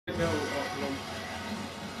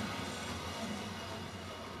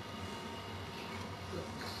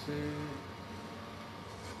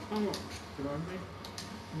Oh, get on me.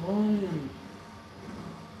 Moan.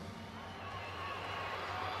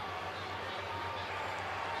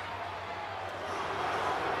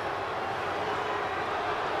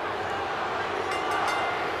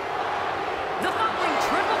 The following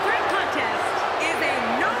triple threat contest is a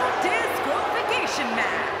no disqualification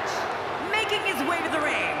match. Making his way to the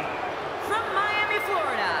ring from Miami,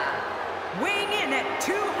 Florida, weighing in at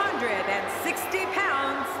 260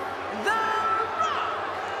 pounds, The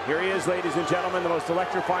Rock. Here he is, ladies and gentlemen, the most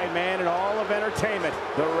electrifying man in all of entertainment,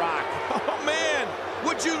 The Rock. Oh, man,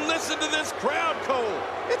 would you listen to this crowd, Cole?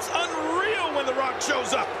 It's unreal when The Rock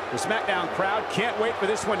shows up. The SmackDown crowd can't wait for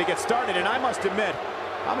this one to get started, and I must admit,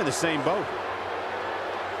 I'm in the same boat.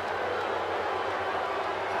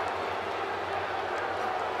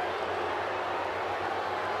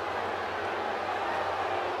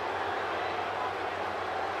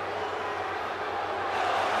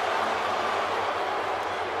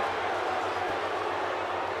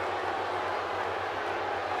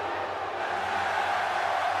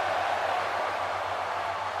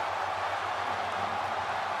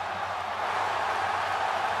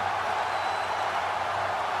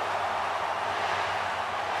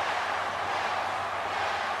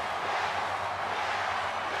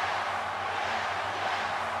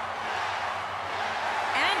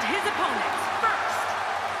 His opponents, first,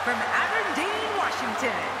 from Aberdeen,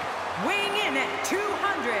 Washington, weighing in at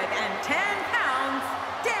 210 pounds,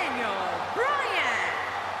 Daniel Bryan.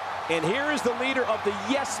 And here is the leader of the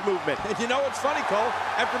Yes Movement. And you know what's funny, Cole?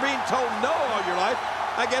 After being told no all your life,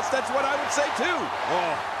 I guess that's what I would say too.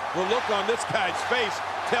 Oh, the look on this guy's face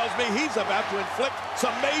tells me he's about to inflict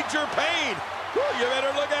some major pain. Whew, you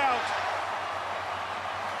better look out.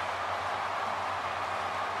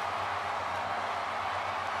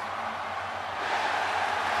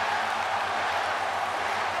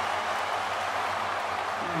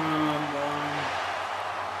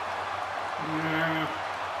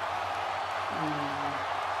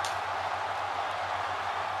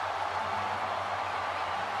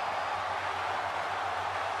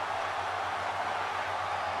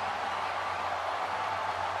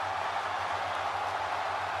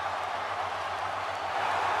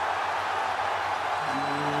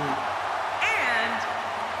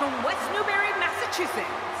 From West Newbury,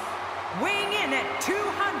 Massachusetts, weighing in at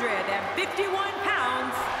 251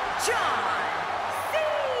 pounds, John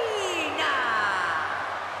Cena.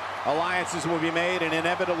 Alliances will be made and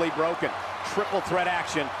inevitably broken. Triple threat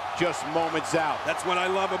action just moments out. That's what I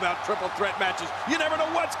love about triple threat matches. You never know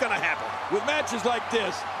what's going to happen. With matches like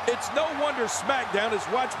this, it's no wonder SmackDown is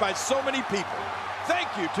watched by so many people. Thank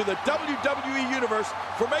you to the WWE Universe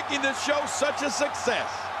for making this show such a success.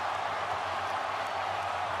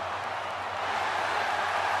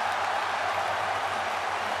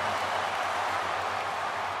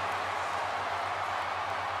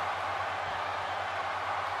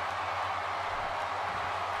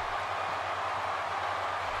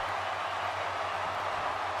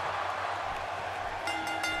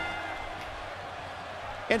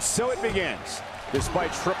 And so it begins.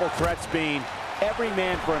 Despite triple threats being every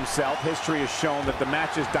man for himself, history has shown that the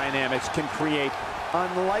match's dynamics can create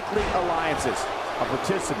unlikely alliances. A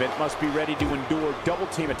participant must be ready to endure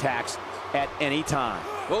double-team attacks at any time.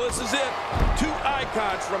 Well, this is it. Two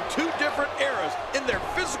icons from two different eras in their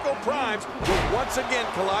physical primes will once again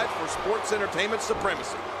collide for sports entertainment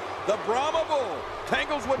supremacy. The Brahma Bull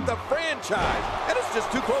tangles with the franchise, and it's just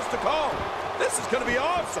too close to call. This is going to be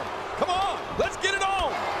awesome. Come on, let's get it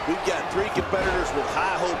on. We've got three competitors with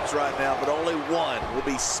high hopes right now, but only one will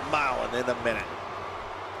be smiling in a minute.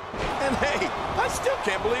 And hey, I still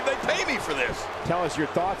can't believe they pay me for this. Tell us your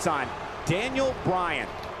thoughts on Daniel Bryan.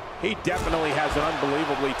 He definitely has an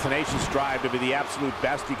unbelievably tenacious drive to be the absolute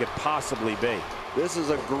best he could possibly be. This is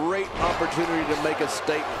a great opportunity to make a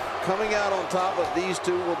statement. Coming out on top of these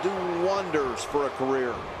two will do wonders for a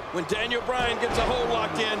career. When Daniel Bryan gets a hold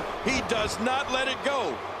locked in, he does not let it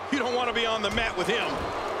go. You don't want to be on the mat with him.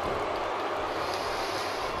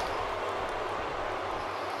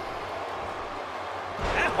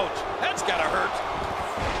 Ouch, that's gotta hurt.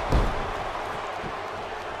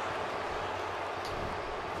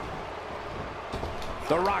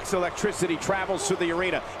 The Rock's electricity travels through the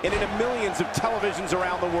arena and into millions of televisions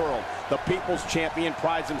around the world. The People's Champion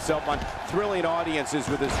prides himself on thrilling audiences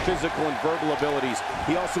with his physical and verbal abilities.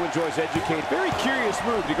 He also enjoys educating. Very curious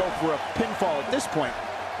move to go for a pinfall at this point.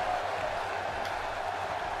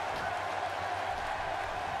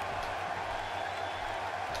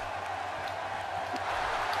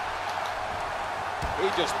 He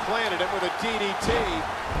just planted him with a DDT.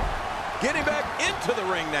 Getting back into the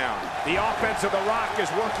ring now. The offense of The Rock is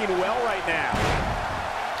working well right now.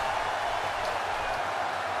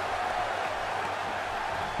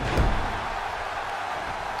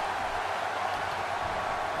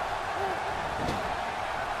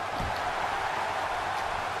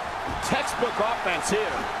 Textbook offense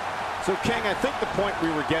here. So, King, I think the point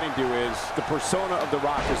we were getting to is the persona of The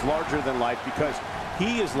Rock is larger than life because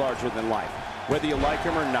he is larger than life. Whether you like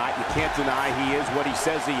him or not, you can't deny he is what he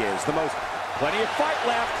says he is. Plenty of fight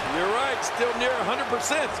left. You're right, still near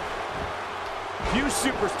 100%. Few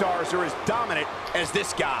superstars are as dominant as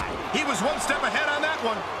this guy. He was one step ahead on that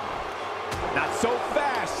one. Not so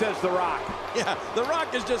fast, says The Rock. Yeah, The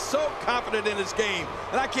Rock is just so confident in his game,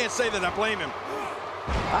 and I can't say that I blame him.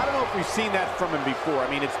 I don't know if we've seen that from him before. I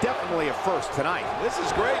mean, it's definitely a first tonight. This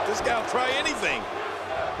is great. This guy will try anything.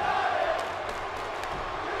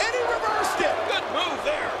 And he reversed it. Good move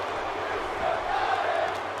there.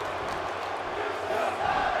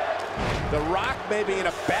 The Rock may be in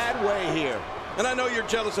a bad way here. And I know you're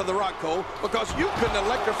jealous of The Rock, Cole, because you couldn't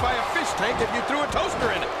electrify a fish tank if you threw a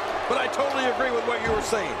toaster in it. But I totally agree with what you were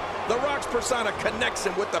saying. The Rock's persona connects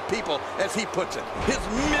him with the people, as he puts it. His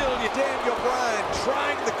million. Daniel Bryan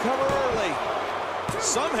trying to cover early.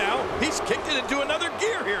 Somehow, he's kicked it into another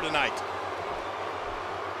gear here tonight.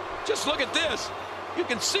 Just look at this. You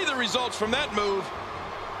can see the results from that move.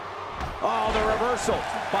 Oh, the reversal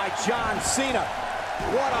by John Cena.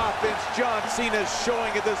 What offense John Cena is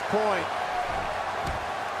showing at this point.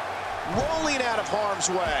 Rolling out of harm's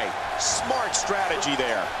way. Smart strategy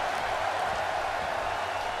there.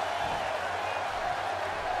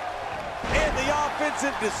 And the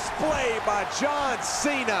offensive display by John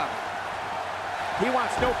Cena. He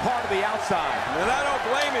wants no part of the outside. And I don't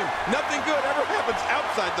blame him. Nothing good ever happens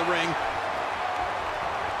outside the ring.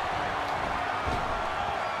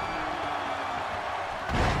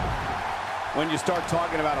 When you start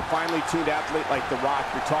talking about a finely tuned athlete like The Rock,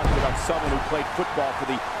 you're talking about someone who played football for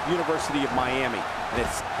the University of Miami. And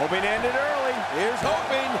it's hoping to end it early. Here's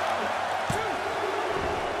hoping.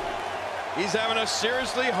 He's having a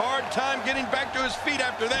seriously hard time getting back to his feet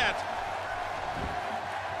after that.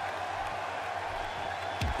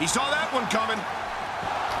 He saw that one coming.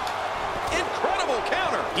 Incredible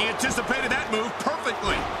counter. He anticipated that move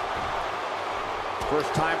perfectly.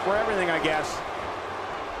 First time for everything, I guess.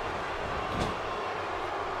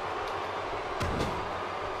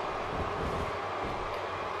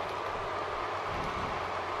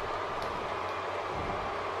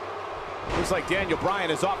 Looks like Daniel Bryan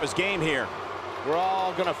is off his game here. We're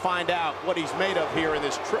all going to find out what he's made of here in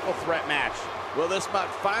this triple threat match. Well, this might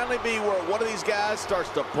finally be where one of these guys starts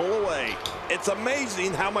to pull away. It's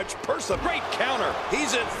amazing how much great counter.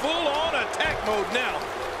 He's in full-on attack mode now.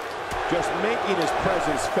 Just making his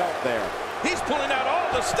presence felt there. He's pulling out all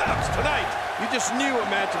the stops tonight. You just knew a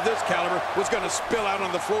match of this caliber was going to spill out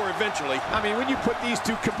on the floor eventually. I mean, when you put these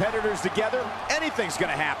two competitors together, anything's going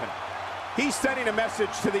to happen. He's sending a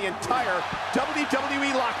message to the entire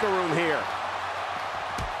WWE locker room here.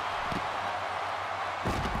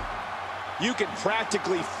 You can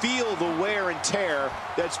practically feel the wear and tear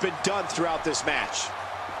that's been done throughout this match.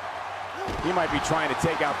 He might be trying to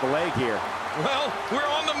take out the leg here. Well, we're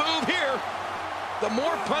on the move here. The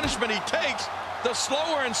more punishment he takes, the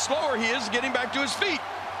slower and slower he is getting back to his feet.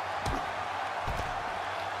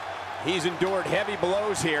 He's endured heavy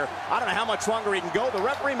blows here. I don't know how much longer he can go. The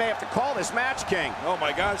referee may have to call this match, King. Oh,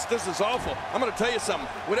 my gosh, this is awful. I'm going to tell you something.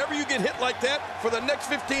 Whenever you get hit like that, for the next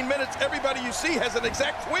 15 minutes, everybody you see has an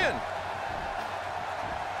exact win.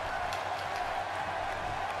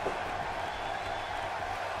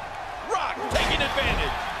 Rock taking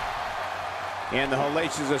advantage. And the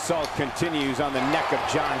hellacious assault continues on the neck of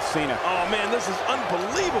John Cena. Oh, man, this is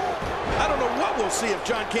unbelievable. I don't know what we'll see if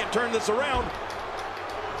John can't turn this around.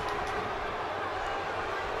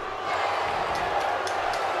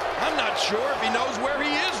 I'm not sure if he knows where he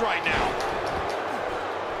is right now.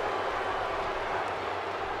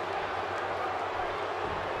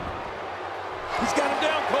 He's got him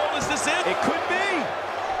down, Cole. Is this it? It could be.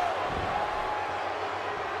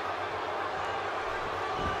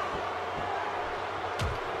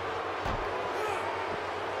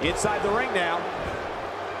 Inside the ring now.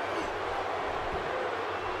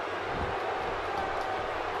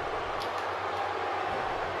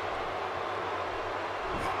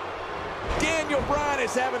 Daniel Bryan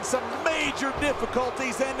is having some major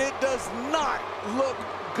difficulties, and it does not look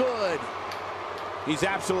good. He's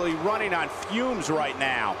absolutely running on fumes right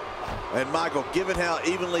now. And Michael, given how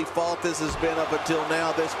evenly fought this has been up until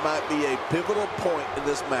now, this might be a pivotal point in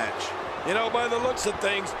this match. You know, by the looks of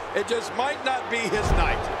things, it just might not be his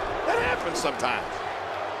night. That happens sometimes.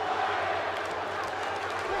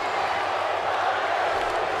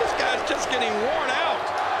 This guy's just getting worn out.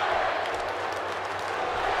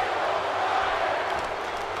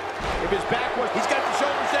 If his back was... He's got the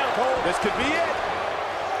shoulders down, Cole. This could be it.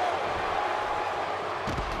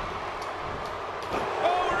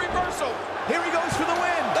 Oh, a reversal.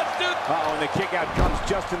 kick out comes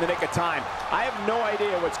just in the nick of time. I have no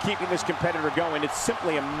idea what's keeping this competitor going. It's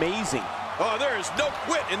simply amazing. Oh, there is no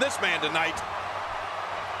quit in this man tonight.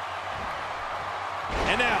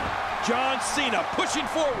 And now, John Cena pushing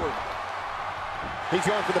forward. He's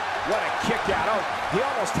going for the, what a kick out. Oh, he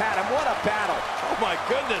almost had him. What a battle. Oh my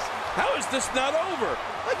goodness, how is this not over?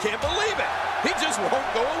 I can't believe it. He just won't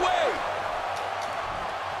go away.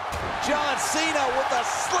 John Cena with a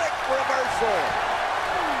slick reversal.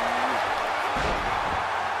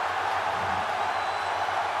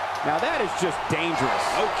 Now that is just dangerous.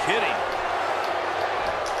 No kidding.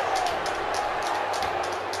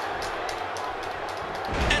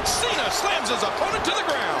 And Cena slams his opponent to the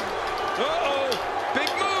ground. Uh-oh, big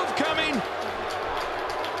move coming.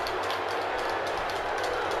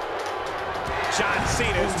 John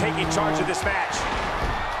Cena is taking charge of this match.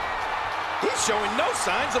 He's showing no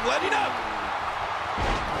signs of letting up.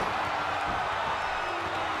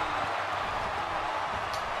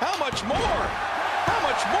 How much more? How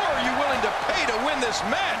much more are you willing to pay to win this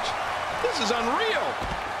match? This is unreal.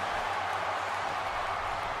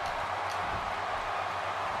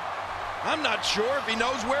 I'm not sure if he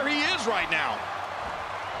knows where he is right now.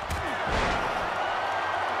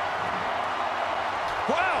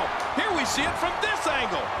 Wow, here we see it from this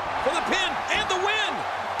angle. For the pin and the win.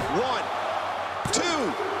 1, 2.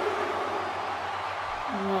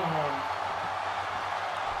 Oh.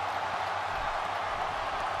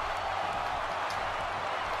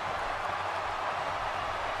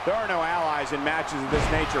 There are no allies in matches of this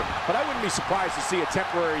nature, but I wouldn't be surprised to see a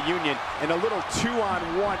temporary union and a little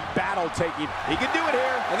 2-on-1 battle taking. He can do it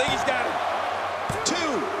here. I think he's got it. 2.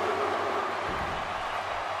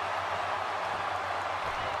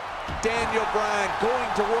 Daniel Bryan going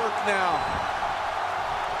to work now.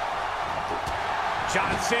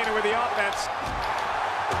 John Cena with the offense.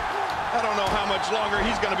 I don't know how much longer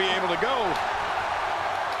he's going to be able to go.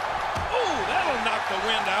 Oh, that'll knock the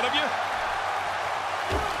wind out of you.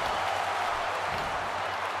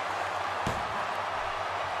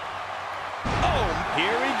 Oh,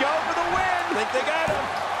 Here we go for the win. I think they got him.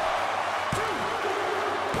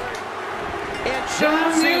 And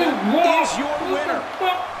John Cena is your winner.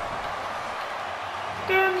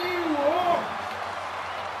 Damn you all!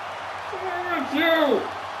 What's wrong with you?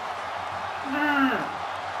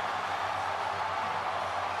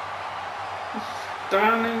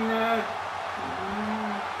 Standing there,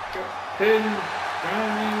 pin,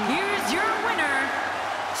 standing. Here's your winner,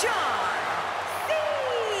 John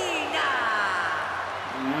Cena.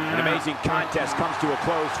 An amazing contest comes to a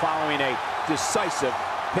close following a decisive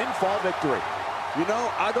pinfall victory. You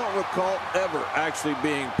know, I don't recall ever actually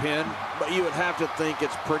being pinned, but you would have to think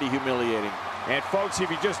it's pretty humiliating. And folks, if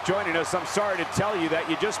you're just joining us, I'm sorry to tell you that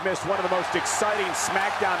you just missed one of the most exciting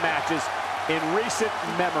SmackDown matches in recent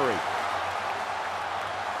memory.